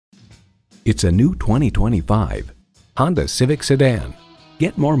It's a new 2025 Honda Civic Sedan.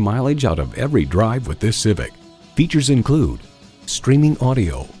 Get more mileage out of every drive with this Civic. Features include streaming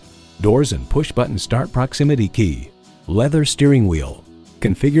audio, doors and push-button start proximity key, leather steering wheel,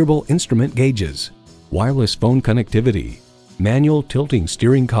 configurable instrument gauges, wireless phone connectivity, manual tilting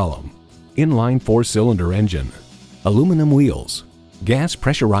steering column, inline 4-cylinder engine, aluminum wheels, gas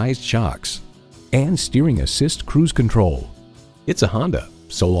pressurized shocks, and steering assist cruise control. It's a Honda,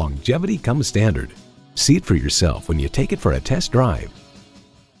 so longevity comes standard. See it for yourself when you take it for a test drive.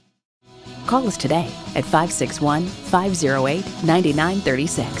 Call us today at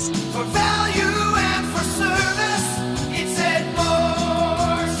 561-508-9936.